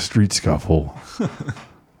start a street scuffle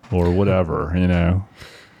or whatever. You know.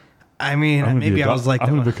 I mean, I'm gonna maybe be a I was like I'm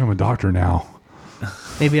that. going to become a doctor now.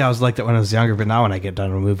 Maybe I was like that when I was younger, but now when I get done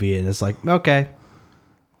with a movie, and it's like, okay,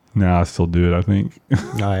 No, I still do it. I think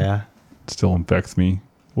oh yeah. it still infects me.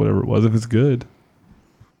 Whatever it was, if it's good.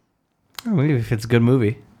 Maybe if it's a good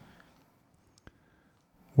movie.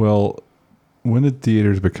 Well, when did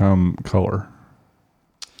theaters become color?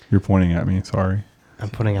 You're pointing at me. Sorry. I'm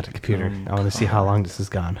putting out the computer. I want to see how long this has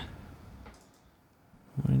gone.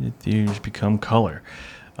 When did theaters become color?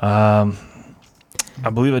 I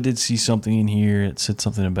believe I did see something in here. It said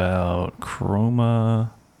something about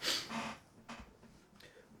chroma.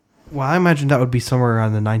 Well, I imagine that would be somewhere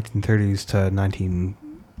around the 1930s to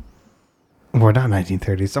well, not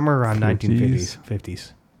 1930s, somewhere around 50s? 1950s,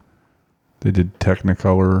 50s. They did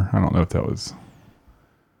Technicolor. I don't know if that was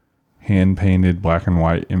hand painted black and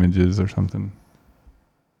white images or something.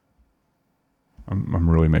 I'm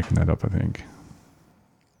really making that up, I think.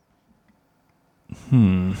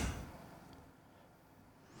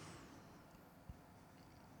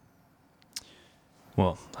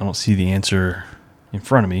 Well, I don't see the answer in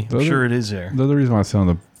front of me. I'm sure it is there. The other reason why I sit on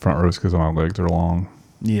the front row is because my legs are long.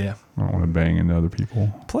 Yeah. I don't want to bang into other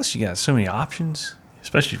people. Plus, you got so many options,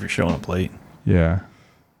 especially if you're showing up late. Yeah.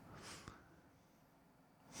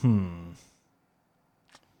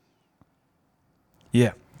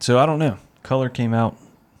 Yeah. So I don't know. Color came out.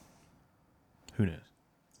 Who knows?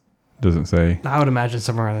 Doesn't say. I would imagine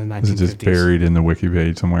somewhere around the 1950s. Is it just buried in the wiki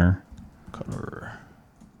page somewhere? Color.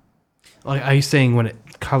 Like, are you saying when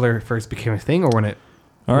color first became a thing, or when it?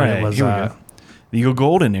 All when right, it was, here we go. The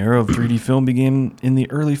golden era of 3D film began in the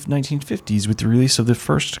early 1950s with the release of the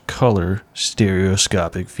first color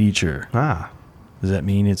stereoscopic feature. Does that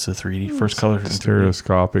mean it's a 3D first color? in 3D?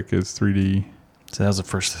 Stereoscopic is 3D. So that was the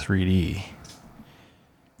first 3D.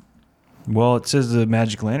 Well, it says the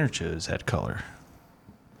Magic Lantern shows had color.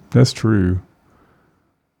 That's true.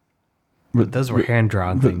 But those were hand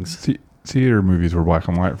drawn things. Theater movies were black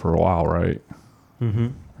and white for a while, right? Mm-hmm.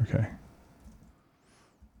 Okay.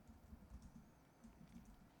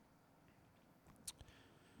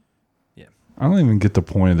 Yeah. I don't even get the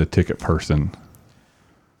point of the ticket person.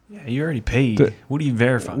 Yeah, you already paid. What do you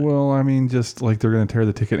verify? Well, I mean, just like they're going to tear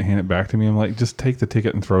the ticket and hand it back to me. I'm like, just take the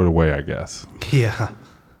ticket and throw it away, I guess. Yeah.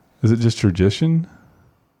 Is it just tradition?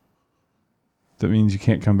 That means you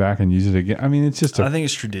can't come back and use it again? I mean, it's just I think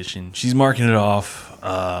it's tradition. She's marking it off,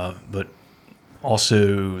 but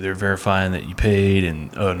also they're verifying that you paid,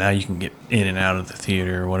 and now you can get in and out of the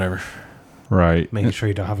theater or whatever. Right. Making sure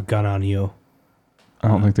you don't have a gun on you. I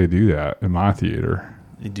don't think they do that in my theater.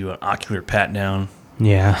 They do an ocular pat down.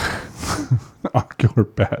 Yeah. Ocular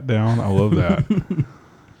pat down. I love that.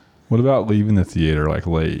 What about leaving the theater like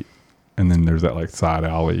late, and then there's that like side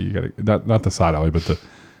alley? You gotta not the side alley, but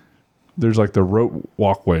there's like the rope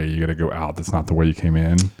walkway. You gotta go out. That's not the way you came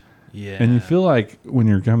in. Yeah. And you feel like when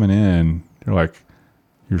you're coming in, you're like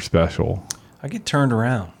you're special. I get turned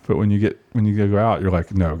around. But when you go out, you're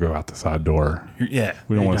like, no, go out the side door. Yeah.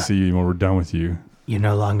 We don't want to see you anymore. We're done with you. You're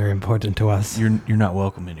no longer important to us. You're not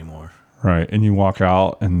welcome anymore. Right. And you walk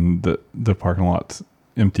out and the parking lot's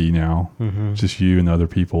empty now. Mm-hmm. Just you and the other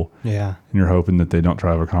people. Yeah. And you're hoping that they don't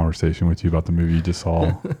try to have a conversation with you about the movie you just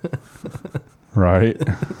saw. Right?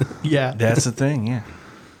 Yeah. That's the thing, yeah.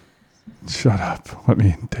 Shut up. Let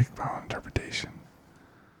me take my own interpretation.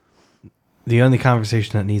 The only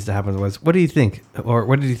conversation that needs to happen was, what do you think? Or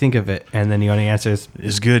what did you think of it? And then the only answer is,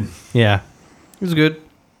 It's good. yeah, it was good.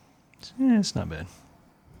 Yeah, it's not bad.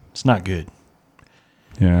 It's not good.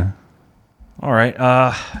 Yeah. All right.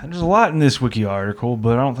 There's a lot in this wiki article,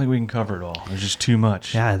 but I don't think we can cover it all. There's just too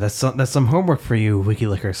much. Yeah, that's some homework for you,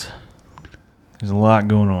 WikiLickers. There's a lot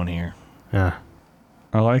going on here. Yeah.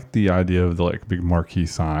 I like the idea of the like big marquee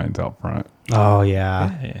signs out front. Oh,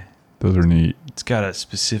 yeah. Yeah. Those are neat. It's got a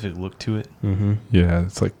specific look to it. Mm-hmm. Yeah.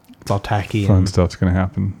 It's like It's all tacky fun and stuff's going to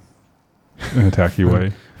happen in a tacky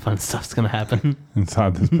way fun stuff's going to happen.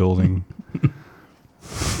 inside this building.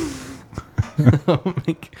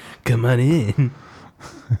 Come on in.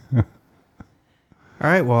 All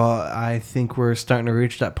right, well, I think we're starting to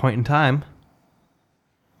reach that point in time.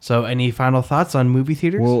 So, any final thoughts on movie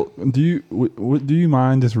theaters? Well, do you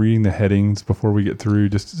mind just reading the headings before we get through,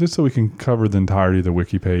 just so we can cover the entirety of the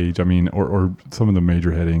wiki page? I mean, or some of the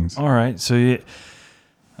major headings. All right. So,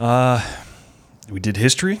 we did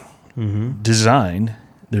history, mm-hmm. design.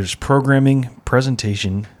 There's programming,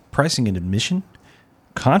 presentation, pricing and admission,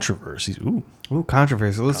 controversies. Ooh,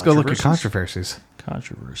 controversy. Let's go look at controversies.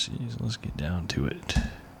 Controversies. Let's get down to it.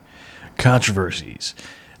 Controversies.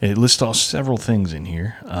 It lists off several things in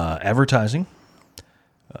here. Advertising.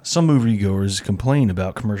 Some moviegoers complain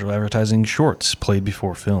about commercial advertising shorts played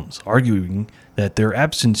before films, arguing that their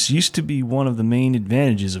absence used to be one of the main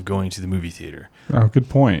advantages of going to the movie theater. Oh, good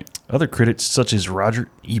point. Other critics, such as Roger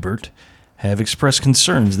Ebert, have expressed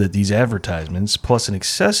concerns that these advertisements, plus an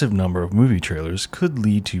excessive number of movie trailers, could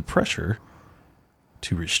lead to pressure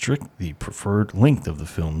to restrict the preferred length of the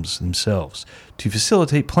films themselves to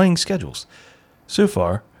facilitate playing schedules. So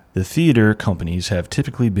far, the theater companies have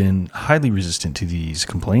typically been highly resistant to these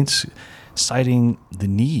complaints, citing the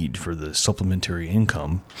need for the supplementary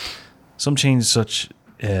income. Some chains, such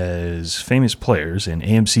as Famous Players and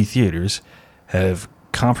AMC Theaters, have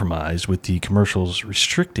compromised with the commercials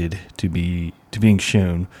restricted to being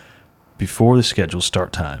shown before the scheduled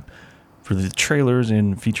start time. For the trailers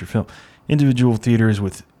and feature film, individual theaters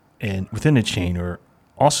within a chain are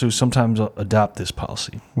also sometimes adopt this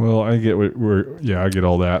policy. Well, I get I get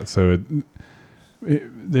all that. So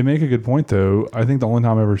They make a good point, though. I think the only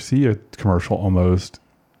time I ever see a commercial almost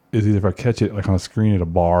is either if I catch it like on a screen at a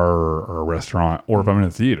bar or a restaurant, or if I'm in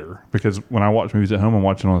a theater. Because when I watch movies at home, I'm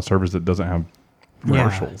watching on a service that doesn't have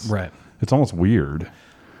commercials. Right. It's almost weird.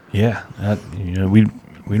 Yeah.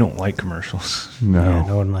 We don't like commercials. No. Yeah,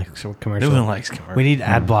 no one likes No commercials. one likes commercials. We need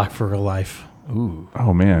ad block for real life. Ooh.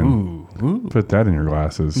 Oh, man. Ooh. Put that in your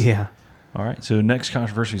glasses. Yeah. All right. So next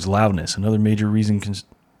controversy is loudness. Another major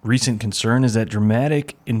recent concern is that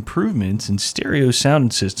dramatic improvements in stereo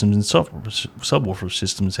sound systems and subwoofer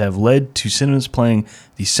systems have led to cinemas playing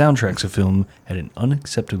the soundtracks of film at an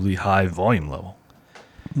unacceptably high volume level.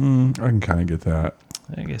 I can kind of get that.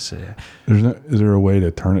 I guess. Is there a way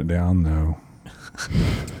to turn it down? No.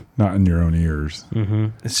 Not in your own ears. Mm-hmm.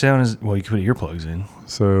 The sound is, well, you can put earplugs in.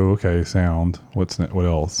 So, okay, sound. What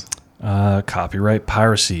else? Copyright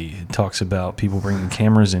piracy. It talks about people bringing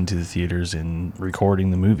cameras into the theaters and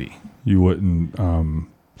recording the movie. You wouldn't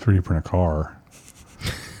 3D print a car.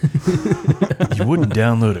 You wouldn't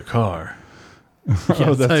download a car.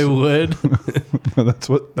 Yes, I would. That's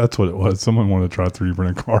what it was. Someone wanted to try 3D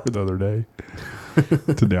print a car the other day.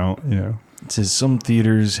 It says some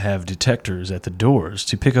theaters have detectors at the doors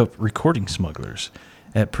to pick up recording smugglers.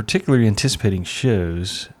 At particularly anticipating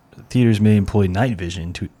shows, theaters may employ night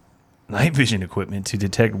vision equipment to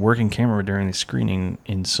detect working camera during the screening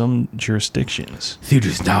in some jurisdictions.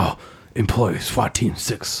 Theaters now employ SWAT Team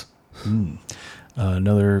 6.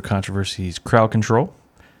 Another controversy is crowd control.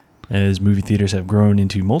 As movie theaters have grown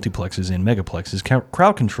into multiplexes and megaplexes,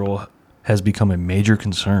 crowd control has become a major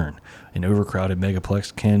concern. An overcrowded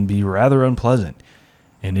megaplex can be rather unpleasant,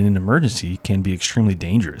 and in an emergency can be extremely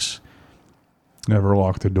dangerous. Never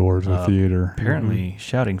lock the doors of a theater. Apparently,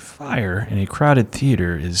 shouting fire in a crowded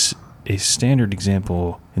theater is a standard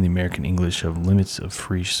example in the American English of limits of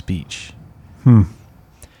free speech.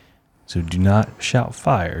 So do not shout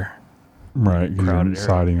fire. Right, because you're Crowded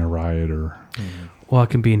inciting a riot or... Well, it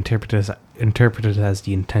can be interpreted as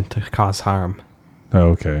the intent to cause harm. Oh,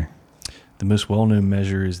 okay. The most well-known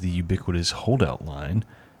measure is the ubiquitous holdout line,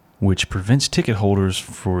 which prevents ticket holders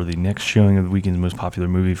for the next showing of the weekend's most popular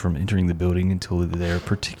movie from entering the building until their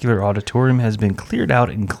particular auditorium has been cleared out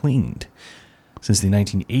and cleaned. Since the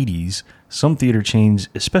 1980s, some theater chains,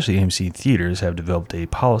 especially AMC theaters, have developed a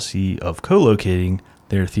policy of co-locating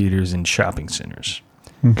their theaters in shopping centers.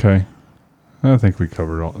 Okay. I think we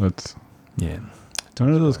covered all... Yeah.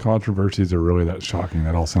 None of those controversies are really that shocking.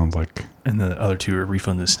 That all sounds like... And the other two are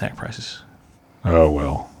refunded snack prices. Oh,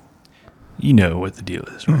 well. You know what the deal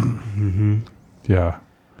is, right? Mm-hmm. Yeah.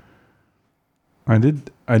 I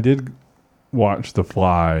did watch The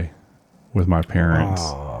Fly with my parents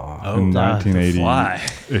in The Fly.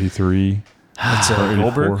 1983. That's or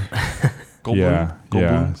Goldberg? 84. Goldblum? Yeah.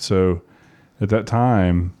 Goldblum? So at that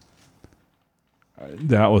time,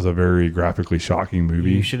 that was a very graphically shocking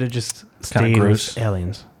movie. You should have just Kinda stayed gross. with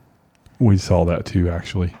aliens. We saw that too,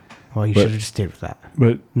 actually. Well, you But- should have just stayed with that.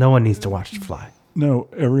 But No one needs to watch The Fly. no,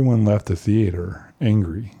 everyone left the theater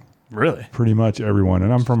angry. Really? Pretty much everyone.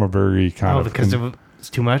 And I'm from a very kind of... because it's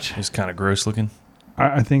too much? It's kind of gross looking.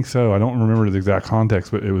 I think so. I don't remember the exact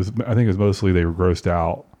context, but I think it was mostly they were grossed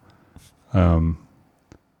out.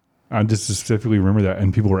 I just specifically remember that,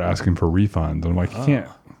 and people were asking for refunds. I'm like, you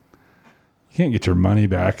can't get your money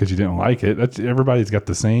back because you didn't like it. Everybody's got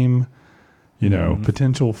the same,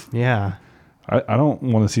 potential. Yeah. I don't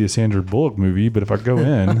want to see a Sandra Bullock movie, but if I go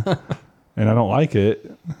in and I don't like it,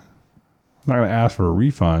 I'm not going to ask for a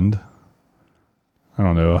refund. I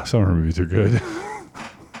don't know. Some of her movies are good,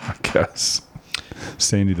 I guess.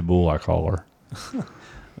 Sandy the Bull, I call her.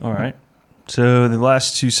 All right. So the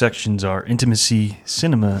last two sections are intimacy,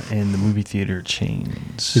 cinema, and the movie theater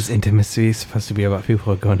chains. Is intimacy supposed to be about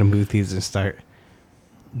people going to movies and start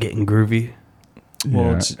getting groovy? Well,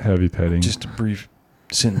 Yeah, it's heavy petting. just a brief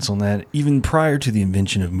sentence on that. Even prior to the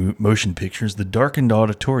invention of motion pictures, the darkened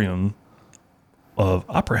auditorium of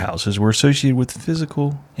opera houses were associated with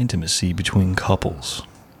physical intimacy between couples.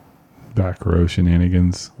 Back row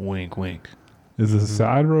shenanigans. Wink, wink. Is the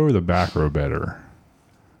side row or the back row better?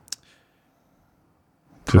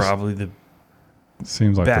 Just Probably the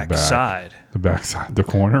seems like back the back side. The back side, the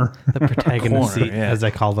corner. The protagonist Corner, seat, yeah. as I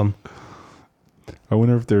call them. I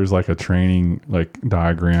wonder if there's like a training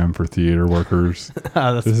diagram for theater workers.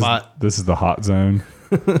 The This spot. this is the hot zone.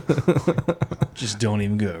 Just don't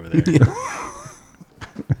even go over there.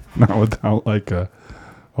 Not without like a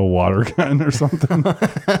water gun or something.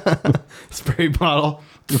 Spray bottle.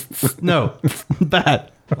 No.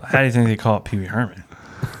 Bad. How do you think they call it Pee Wee Herman?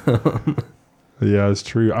 Yeah, it's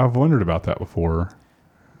true. I've wondered about that before.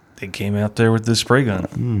 They came out there with the spray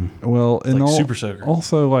gun. Well, and Like Super Soaker.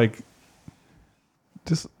 also like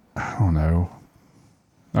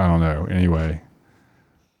don't know. Anyway,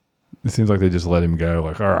 it seems like they just let him go.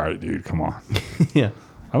 Like, all right, dude, come on. Yeah.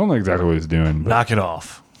 I don't know exactly what he's doing. But Knock it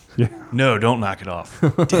off. yeah, No, don't knock it off.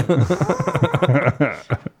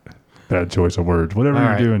 bad choice of words. Whatever All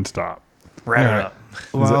you're right. doing, stop. Wrap All it right. up.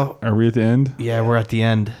 Well, Are we at the end? yeah, we're at the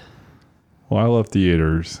end. Well, I love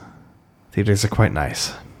theaters. Theaters are quite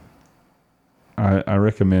nice. I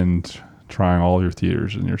recommend trying all your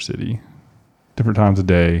theaters in your city. Different times of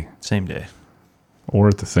day Same day. or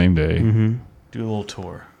at the same day. Mm-hmm. Do a little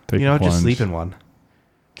tour. Take You know, a just plunge. sleep in one.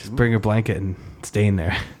 Just bring your blanket and stay in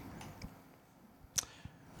there.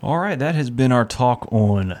 All right, that has been our talk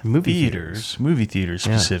on Movie movie theaters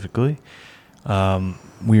Yeah. specifically.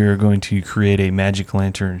 We are going to create a Magic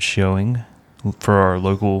Lantern showing for our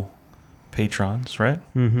local patrons, right?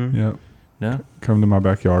 Mm-hmm. Yep. No? Come to my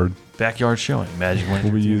backyard. Backyard showing, Magic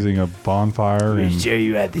Lantern. We'll be using a bonfire and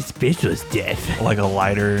you how the special stuff. like a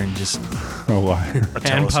lighter and just a lighter. a And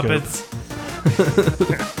telescope. puppets.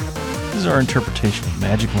 This is our interpretation of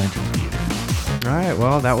Magic Lantern Theater. All right,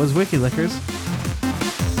 well, that was Wiki Lickers.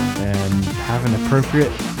 And have an appropriate,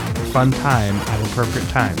 fun time at appropriate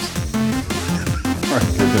times. My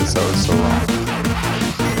goodness, that was so wrong.